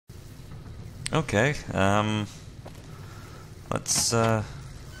Okay, let's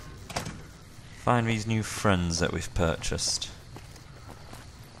find these new friends that we've purchased.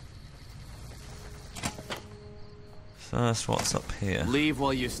 First, what's up here? Leave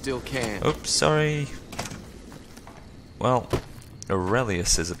while you still can. Oops, sorry. Well,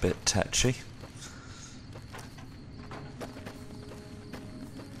 Aurelius is a bit tetchy.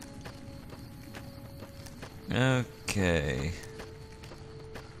 Okay.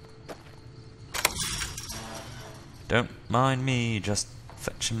 Don't mind me, just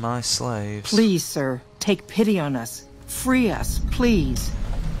fetching my slaves. Please, sir, take pity on us. Free us, please.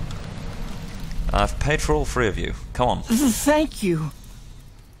 I've paid for all three of you. Come on. Thank you.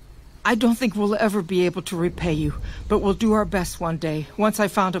 I don't think we'll ever be able to repay you, but we'll do our best one day, once I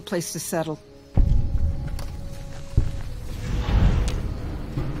found a place to settle.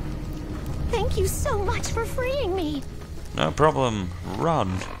 Thank you so much for freeing me. No problem.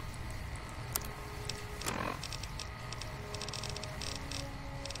 Run.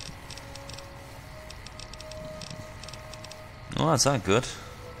 Well, that's not good.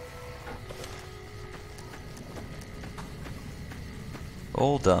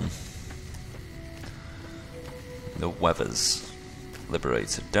 All done. The Weathers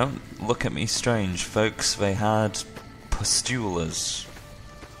liberated. Don't look at me strange, folks. They had pustulas.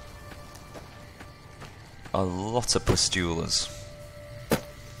 A lot of pustulas.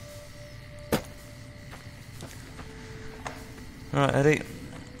 Right, Eddie.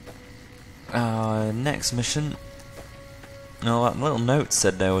 Next mission. Oh, that little note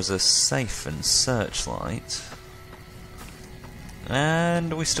said there was a safe in Searchlight.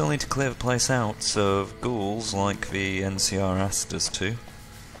 And we still need to clear the place out of ghouls like the NCR asked us to.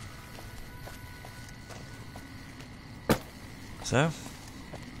 So,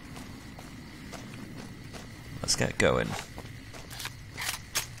 let's get going.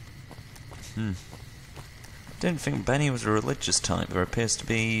 Didn't think Benny was a religious type. There appears to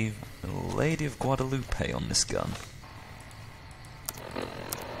be a Lady of Guadalupe on this gun.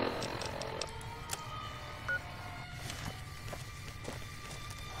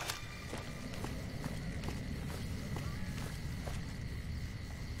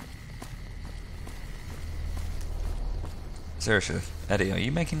 Seriously, Eddie, are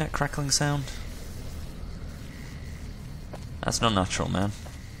you making that crackling sound? That's not natural, man.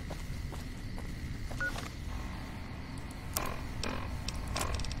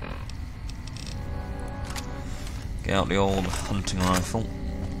 Get out the old hunting rifle.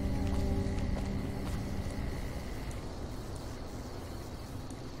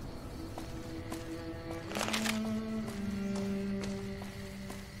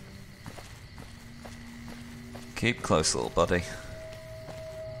 Keep close, little buddy.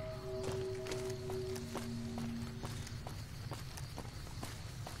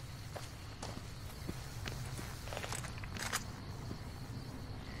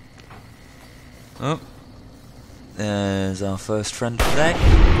 Oh, there's our first friend today.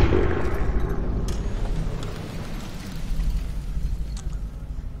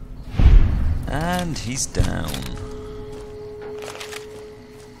 And he's down.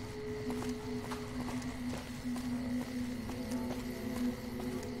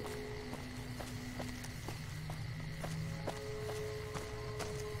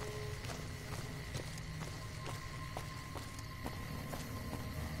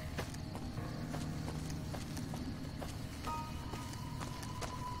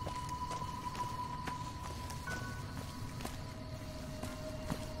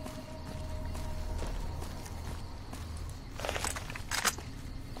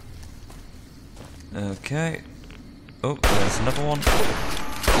 Okay. Oh, there's another one.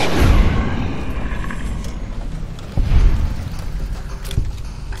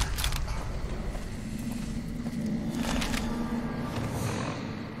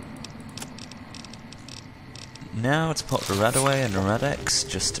 Now to put the red away and the red X,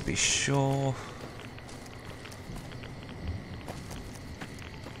 just to be sure.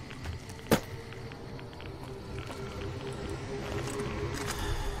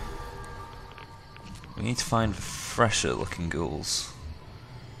 We need to find fresher looking ghouls.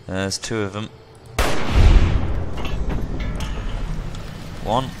 There's two of them.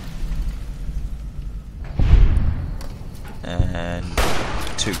 One. And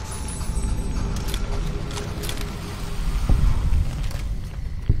two.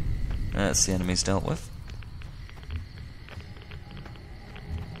 That's the enemies dealt with.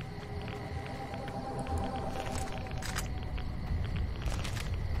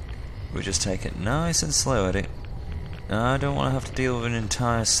 We just take it nice and slow at it. I don't want to have to deal with an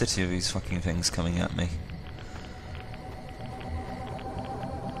entire city of these fucking things coming at me.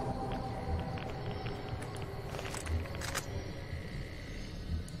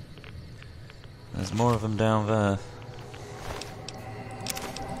 There's more of them down there.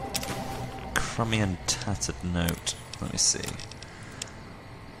 Crummy and tattered note. Let me see.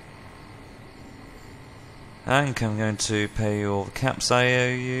 Hank, I'm going to pay you all the caps I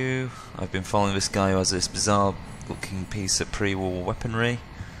owe you. I've been following this guy who has this bizarre looking piece of pre-war weaponry.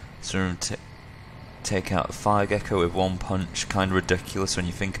 So him take out a fire gecko with one punch. Kinda ridiculous when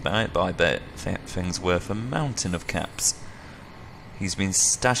you think about it, but I bet that thing's worth a mountain of caps. He's been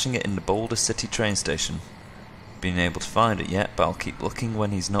stashing it in the Boulder City train station. Been able to find it yet, but I'll keep looking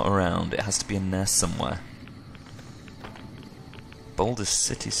when he's not around. It has to be in there somewhere. Boulder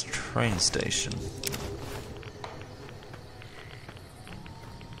City's train station.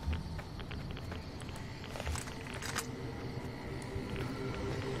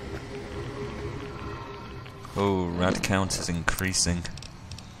 Oh, rad count is increasing.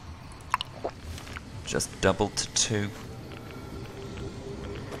 Just doubled to 2.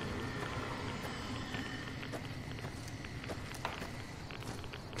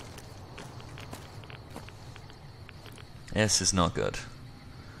 This is not good.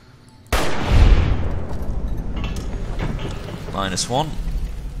 -1.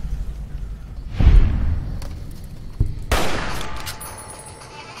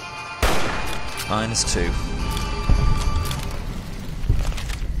 -2.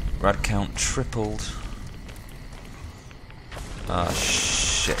 Rad count tripled. Ah,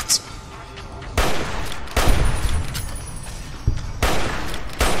 shit.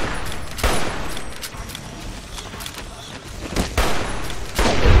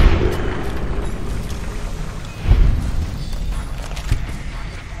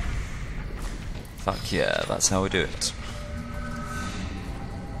 Fuck yeah, that's how we do it.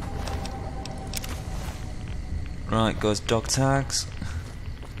 Right, goes dog tags.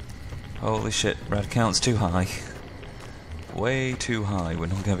 Holy shit, rad count's too high. Way too high, we're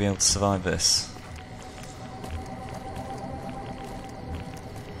not going to be able to survive this.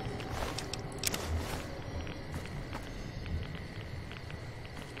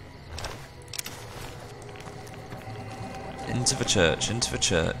 Into the church, into the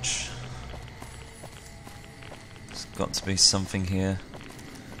church. There's got to be something here.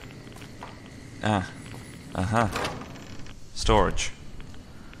 Ah. Aha. Storage.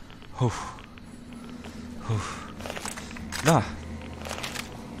 Oof. Oof. Ah.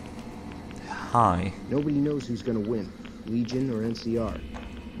 Hi. Nobody knows who's gonna win, Legion or NCR.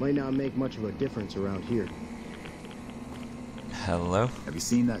 Might not make much of a difference around here. Hello? Have you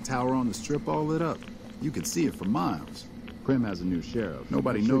seen that tower on the strip all lit up? You could see it for miles. Prim has a new sheriff.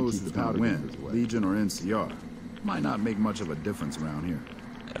 Nobody knows who's gonna win, his way. Legion or NCR. Might not make much of a difference around here.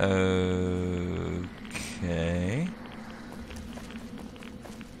 Okay.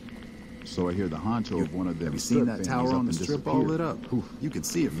 So I hear the honcho of one of them. Have you seen that tower on the strip all lit up? Oof. You could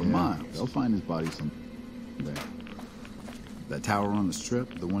see it for Yeah, miles. they'll find his body there. That tower on the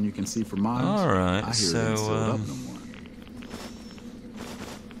strip, the one you can see for miles. Alright, I hear so, it ain't sealed up no more.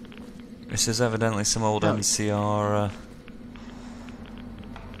 This is evidently some old Howdy. NCR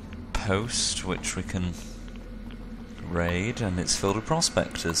post, which we can raid, and it's filled with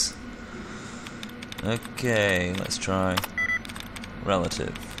prospectors. Okay, let's try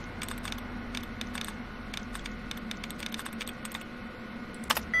relative.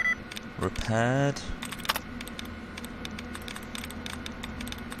 Repaired.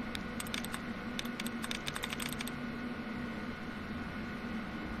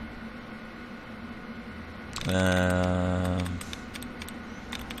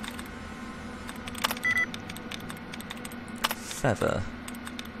 Feather.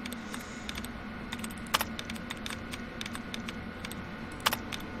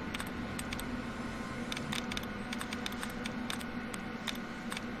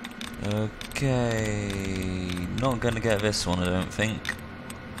 Okay, not gonna get this one, I don't think.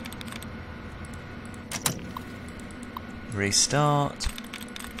 Restart.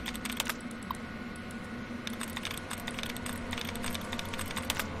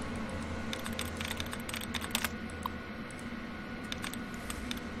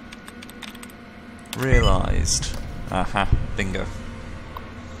 Realised. Aha, bingo.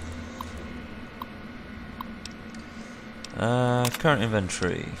 Current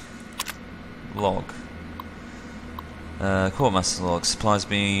inventory. Log. Quartermaster log. Supplies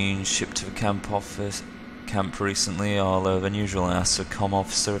being shipped to the camp recently are lower than usual. I asked the comm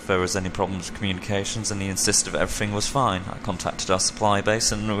officer if there was any problems with communications, and he insisted that everything was fine. I contacted our supply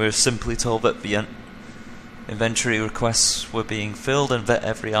base, and we were simply told that the inventory requests were being filled and that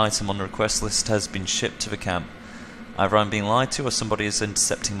every item on the request list has been shipped to the camp. Either I'm being lied to or somebody is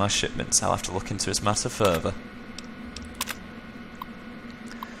intercepting my shipments. I'll have to look into this matter further.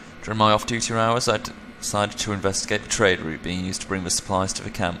 During my off-duty hours, I decided to investigate the trade route being used to bring the supplies to the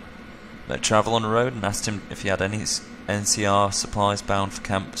camp. Let travel on the road and asked him if he had any NCR supplies bound for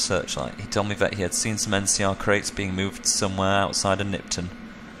Camp Searchlight. He told me that he had seen some NCR crates being moved somewhere outside of Nipton,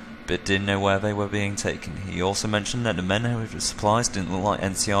 but didn't know where they were being taken. He also mentioned that the men with the supplies didn't look like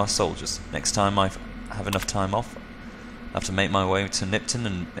NCR soldiers. Next time I have enough time off, I have to make my way to Nipton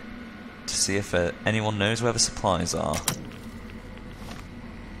and to see if anyone knows where the supplies are.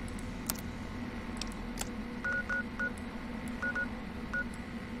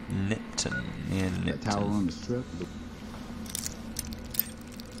 Nipton, near That tower Nipton. on the strip.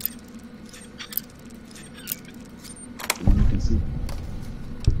 The one you can see.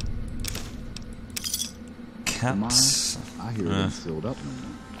 Caps. I hear it sealed up no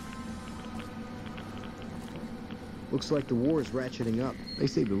more. Looks like the war is ratcheting up. They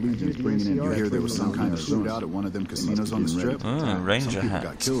say the Legion's the bringing in. NCR You hear there was some kind of training shootout at one of them casinos on the strip? Oh, ranger some people hat.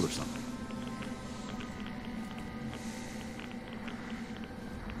 got killed or something.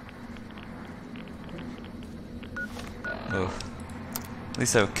 Oh. At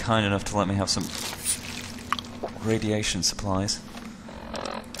least they were kind enough to let me have some radiation supplies.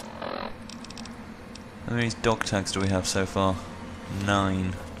 How many dog tags do we have so far?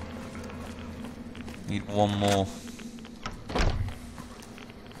 9. Need one more.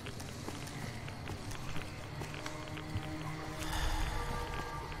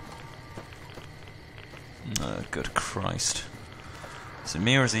 Oh, good Christ. Is it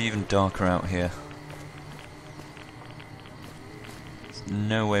me or is it even darker out here? There's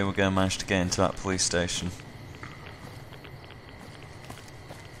no way we're going to manage to get into that police station.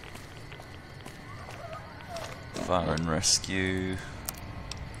 Fire and rescue.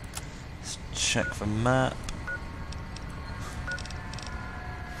 Let's check the map.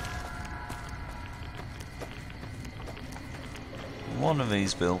 One of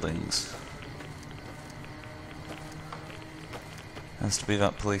these buildings has to be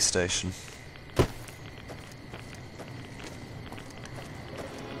that police station.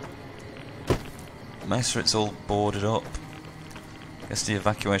 Most of it's all boarded up. Guess the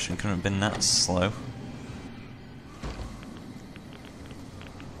evacuation couldn't have been that slow.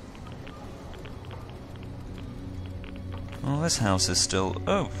 Oh, this house is still...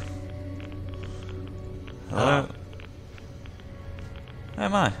 Oh! Hello? Who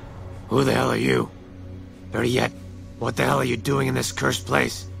am I? Who the hell are you? Better yet, what the hell are you doing in this cursed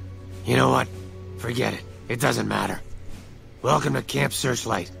place? You know what? Forget it. It doesn't matter. Welcome to Camp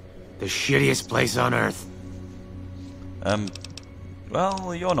Searchlight, the shittiest place on Earth.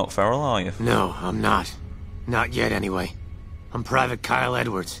 Well, you're not feral, are you? No, I'm not. Not yet, anyway. I'm Private Kyle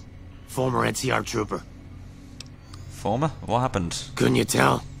Edwards, former NCR trooper. Former? What happened? Couldn't you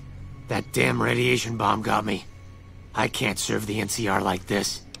tell? That damn radiation bomb got me. I can't serve the NCR like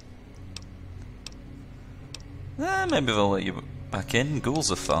this. Maybe they'll let you back in.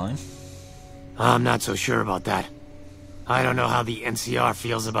 Ghouls are fine. I'm not so sure about that. I don't know how the NCR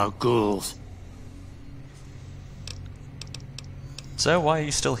feels about ghouls. So, why are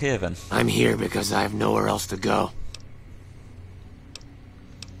you still here then? I'm here because I have nowhere else to go.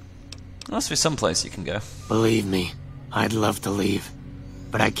 There must be some place you can go. Believe me, I'd love to leave.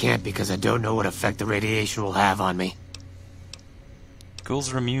 But I can't because I don't know what effect the radiation will have on me.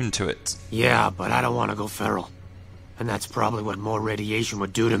 Ghouls are immune to it. Yeah, but I don't want to go feral. And that's probably what more radiation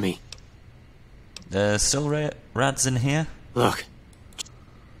would do to me. There's still rads in here? Look.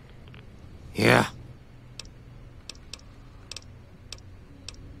 Yeah.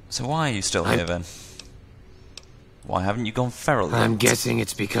 So why are you still here then? Why haven't you gone feral yet? I'm guessing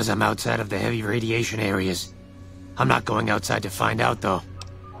it's because I'm outside of the heavy radiation areas. I'm not going outside to find out, though.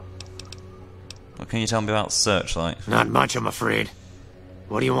 What can you tell me about Searchlight? Not much, I'm afraid.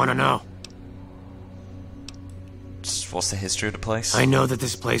 What do you want to know? Just what's the history of the place? I know that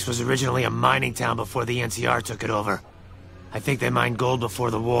this place was originally a mining town before the NCR took it over. I think they mined gold before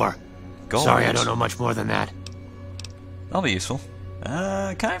the war. Gold? Sorry, I don't know much more than that. That'll be useful. Can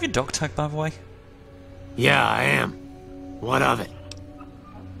I have your dog tag, by the way? Yeah, I am. What of it?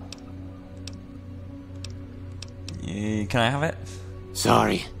 Can I have it?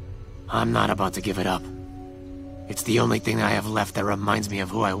 Sorry. I'm not about to give it up. It's the only thing I have left that reminds me of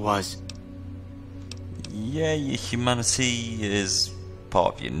who I was. Yeah, your humanity is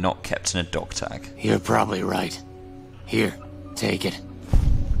part of you, not kept in a dog tag. You're probably right. Here, take it.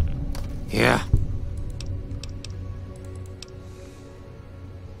 Yeah.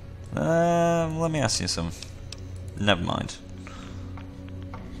 Let me ask you some. Never mind.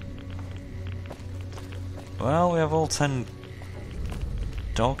 Well, we have all 10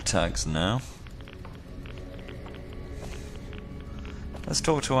 dog tags now. Let's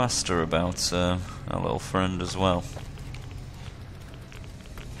talk to Asta about our little friend as well.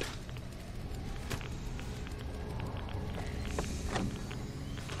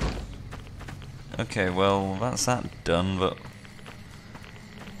 Okay, well, that's that done, but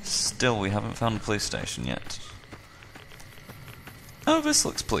still we haven't found the police station yet. Oh, this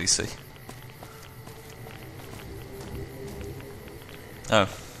looks policey. Oh,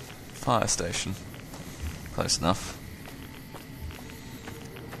 fire station. Close enough.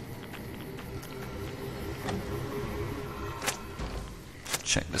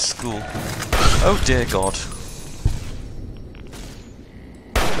 Check the school. Oh dear God.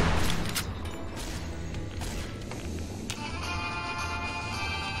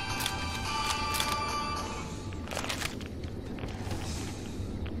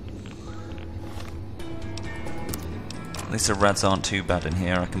 At least the rads aren't too bad in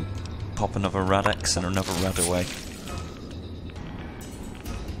here. I can pop another Radex and another rad away.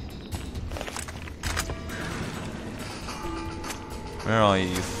 Where are you,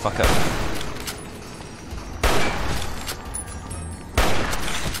 you fucker?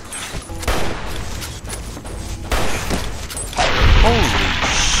 Holy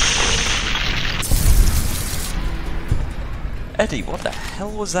Eddie, what the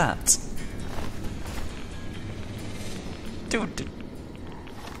hell was that? Dude,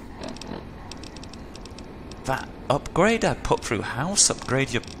 that upgrade I put through house,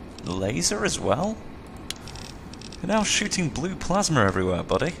 upgrade your laser as well? You're now shooting blue plasma everywhere,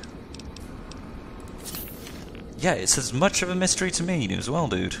 buddy. Yeah, it's as much of a mystery to me as well,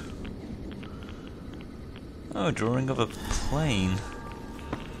 dude. Oh, drawing of a plane.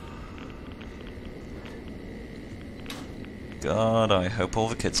 God, I hope all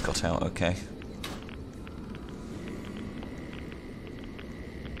the kids got out okay.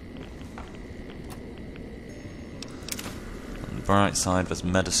 On the bright side, there's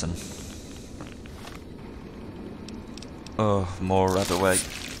medicine. Oh, more red away.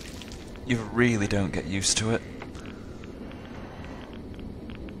 You really don't get used to it.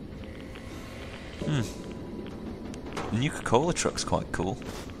 The Nuka-Cola truck's quite cool.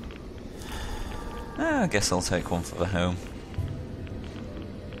 I guess I'll take one for the home.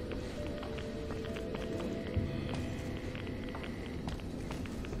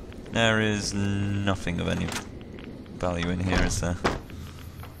 There is nothing of any value in here, is there?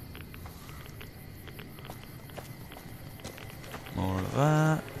 More of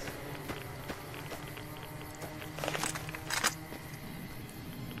that.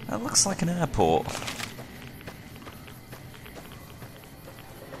 That looks like an airport.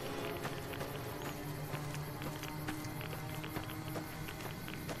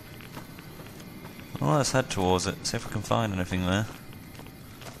 Well, let's head towards it, see if we can find anything there.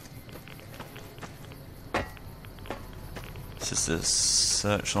 This is the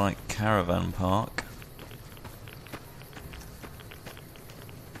Searchlight caravan park.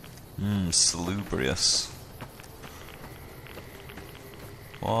 Salubrious.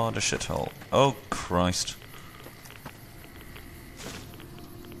 What a shithole. Oh, Christ.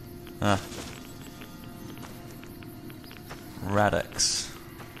 Ah. Radex.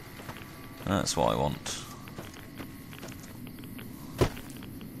 That's what I want.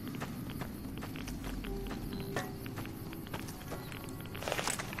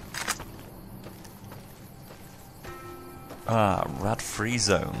 Ah, rad-free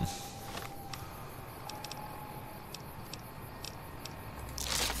zone.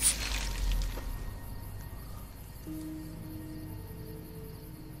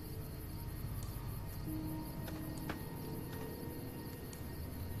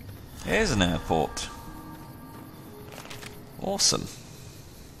 Here's an airport. Awesome.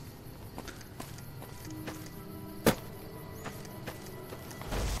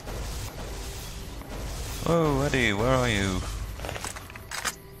 Whoa, Eddie, where are you?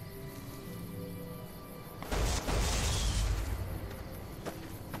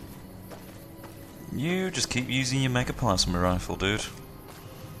 You just keep using your mega plasma rifle, dude.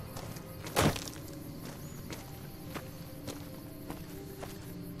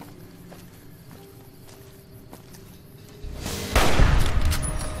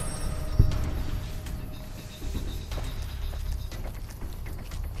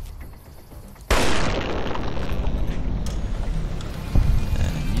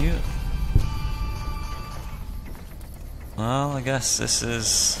 Well, I guess this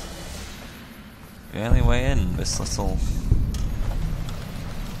is the only way in, this little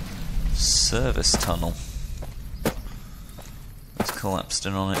service tunnel. It's collapsed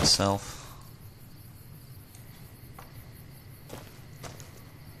in on itself.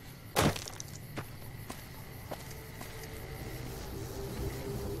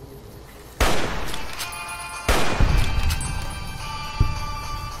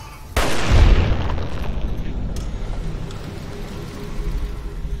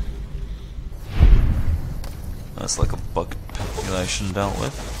 That's like a bug population dealt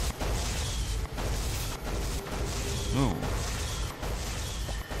with. Ooh.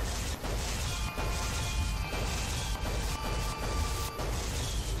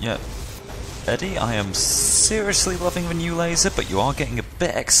 Yeah. Eddie, I am seriously loving the new laser, but you are getting a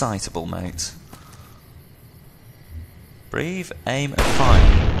bit excitable, mate. Breathe, aim, and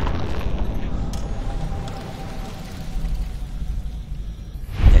fire.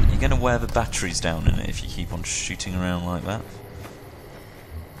 Yeah, you're gonna wear the batteries down in it if you keep on shooting around like that.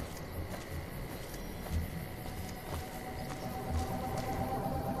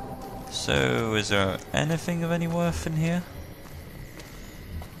 So, is there anything of any worth in here?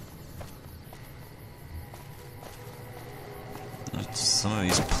 Some of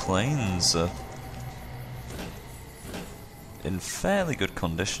these planes are in fairly good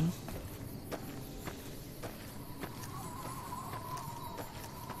condition.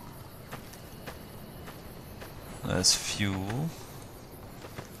 There's fuel.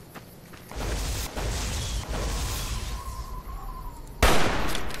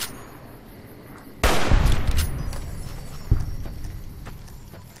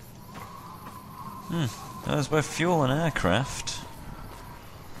 There's both fuel and aircraft.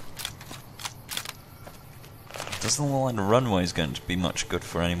 Doesn't look like the runway's going to be much good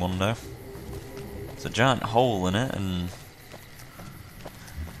for anyone though. There's a giant hole in it, and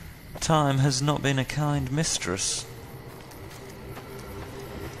time has not been a kind mistress.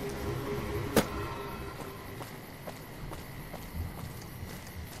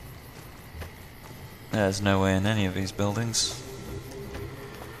 There's no way in any of these buildings.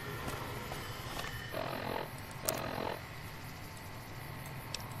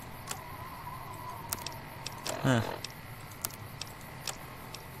 Huh.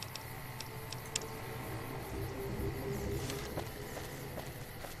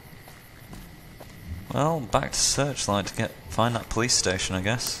 Well, back to Searchlight to find that police station, I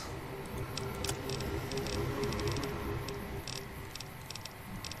guess.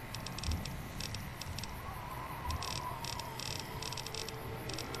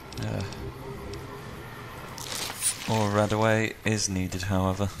 More radaway is needed,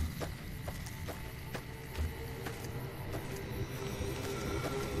 however.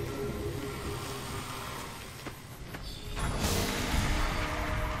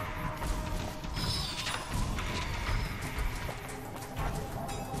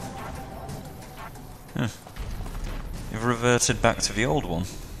 You've reverted back to the old one.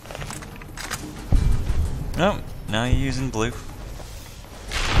 No, now you're using blue.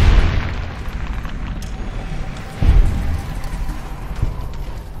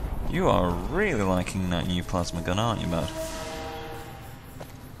 You are really liking that new plasma gun, aren't you, bud?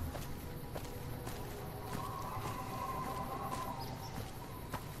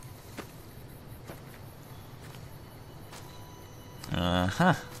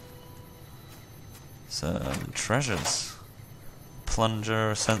 Uh-huh. Some treasures.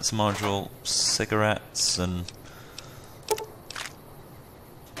 Plunger, sensor module, cigarettes, and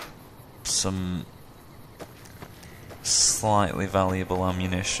some slightly valuable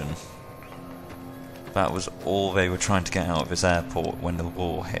ammunition. That was all they were trying to get out of this airport when the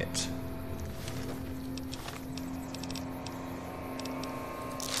war hit.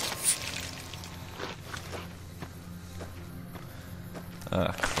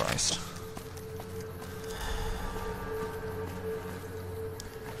 Oh, Christ.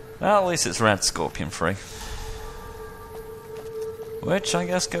 Well, at least it's Red Scorpion free. Which I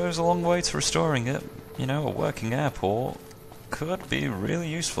guess goes a long way to restoring it. You know, a working airport could be really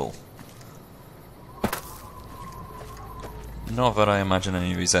useful. Not that I imagine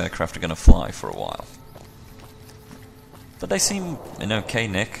any of these aircraft are going to fly for a while. But they seem in okay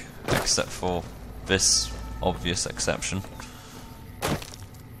nick, except for this obvious exception.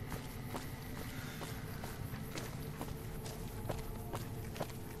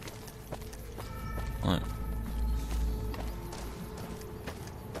 Right.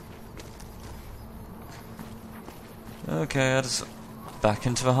 Okay, that's back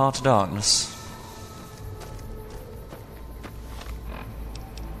into the heart of darkness.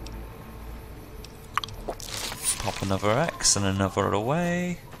 Pop another X and another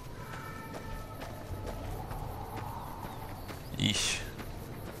away. Eesh.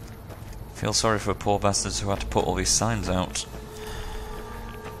 Feel sorry for poor bastards who had to put all these signs out.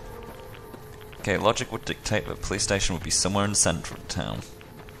 Okay, logic would dictate that the police station would be somewhere in the centre of town.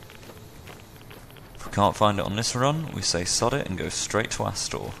 If we can't find it on this run, we say sod it and go straight to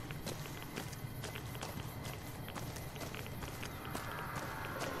Astor.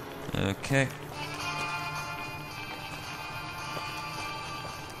 Okay.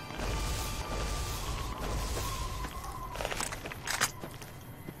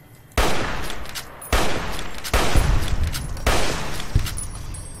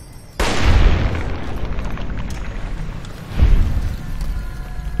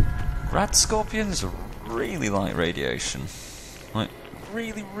 Rat scorpions really like radiation. Like,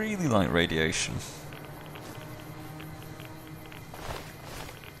 really, really like radiation.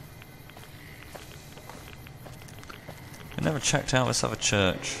 I never checked out this other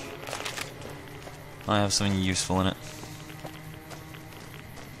church. I have something useful in it.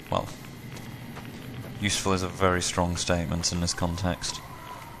 Well, useful is a very strong statement in this context.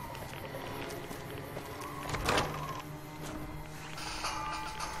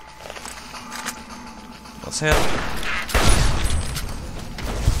 What's here?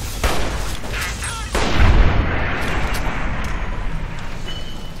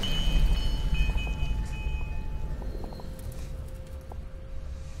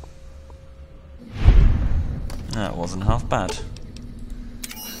 That wasn't half bad.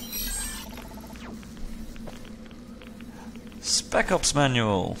 Spec Ops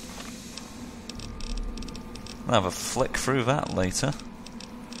Manual. I'll have a flick through that later.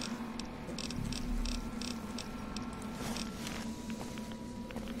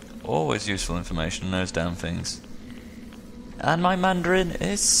 Always useful information in those damn things. And my Mandarin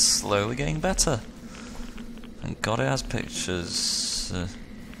is slowly getting better. Thank God it has pictures.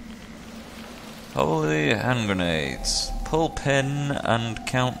 Holy hand grenades. Pull pin and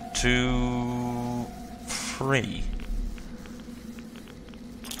count to 3.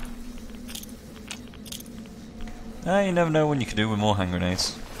 You never know when you could do with more hand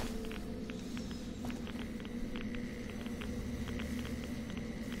grenades.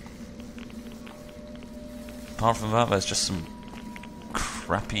 Apart from that, there's just some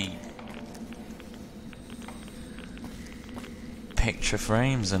crappy picture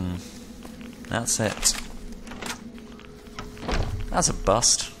frames and that's it. That's a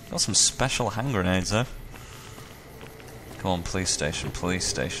bust. Got some special hand grenades though. Come on, police station, police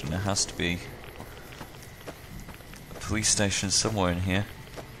station. There has to be a police station somewhere in here.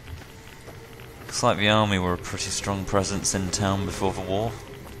 Looks like the army were a pretty strong presence in town before the war.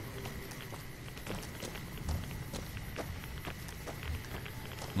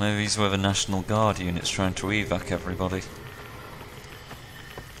 Maybe these were the National Guard units trying to evac everybody.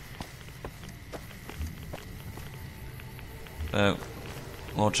 Though,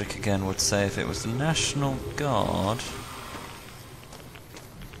 logic again would say if it was the National Guard,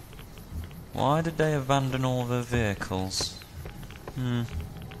 why did they abandon all their vehicles?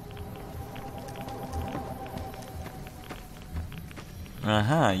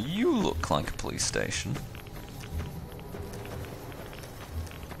 Aha, you look like a police station.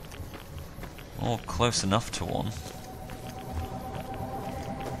 Or close enough to one.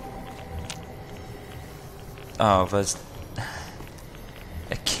 Oh, there's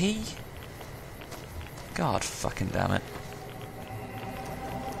a key? God fucking damn it.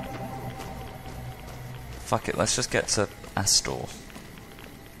 Fuck it, let's just get to Astor.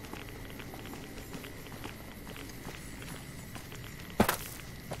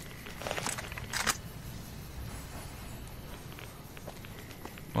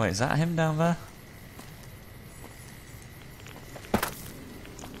 Wait, is that him down there?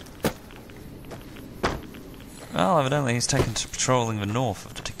 Well, evidently he's taken to patrolling the north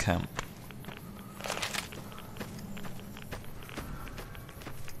of the camp.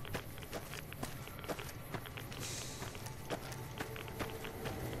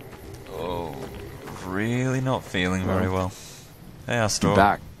 Oh, really not feeling very well. Hey, Astor. I'm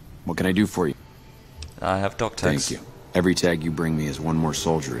back. What can I do for you? I have doc tags. Thank you. Every tag you bring me is one more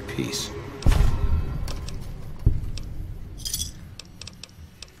soldier at peace.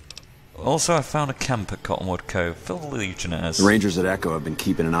 Also, I found a camp at Cottonwood Cove, filled with Legionnaires. The Rangers at Echo have been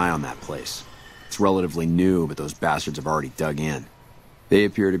keeping an eye on that place. It's relatively new, but those bastards have already dug in. They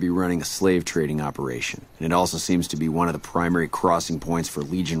appear to be running a slave trading operation, and it also seems to be one of the primary crossing points for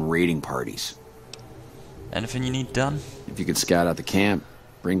Legion raiding parties. Anything you need done? If you could scout out the camp,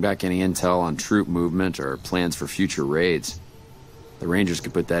 bring back any intel on troop movement or plans for future raids, the Rangers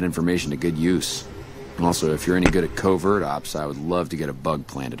could put that information to good use. Also, if you're any good at covert ops, I would love to get a bug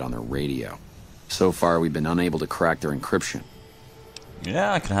planted on their radio. So far, we've been unable to crack their encryption.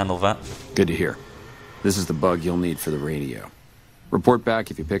 Yeah, I can handle that. Good to hear. This is the bug you'll need for the radio. Report back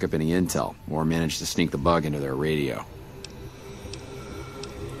if you pick up any intel, or manage to sneak the bug into their radio.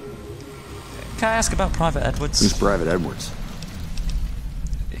 Can I ask about Private Edwards? Who's Private Edwards?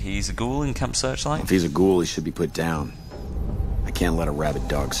 He's a ghoul in Camp Searchlight? If he's a ghoul, he should be put down. I can't let a rabid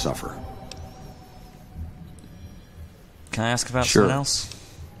dog suffer. Can I ask about Sure. someone else?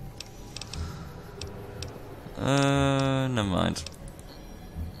 Never mind.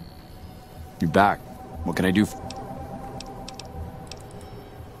 You're back. What can I do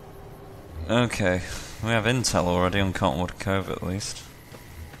Okay, we have intel already on Cottonwood Cove at least.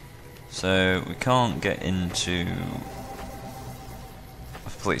 So we can't get into a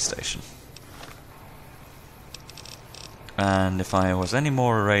police station. And if I was any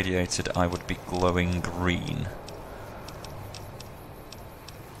more irradiated, I would be glowing green.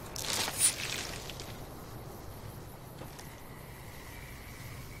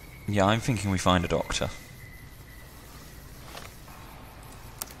 Yeah, I'm thinking we find a doctor.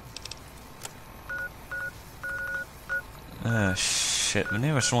 Shit, the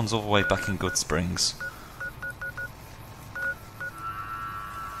nearest one's all the way back in Good Springs.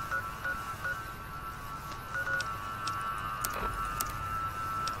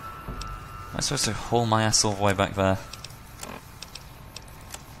 Am I supposed to haul my ass all the way back there?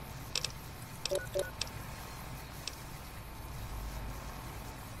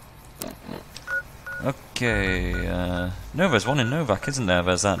 Okay, no, there's one in Novak, isn't there?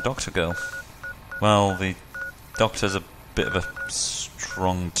 There's that doctor girl. Well, the doctor's a bit of a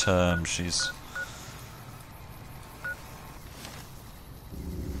strong term. She's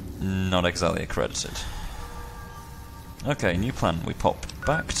not exactly accredited. Okay, new plan. We pop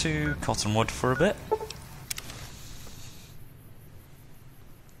back to Cottonwood for a bit.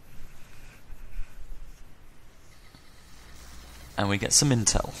 And we get some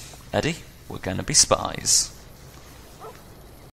intel. Eddie, we're gonna be spies.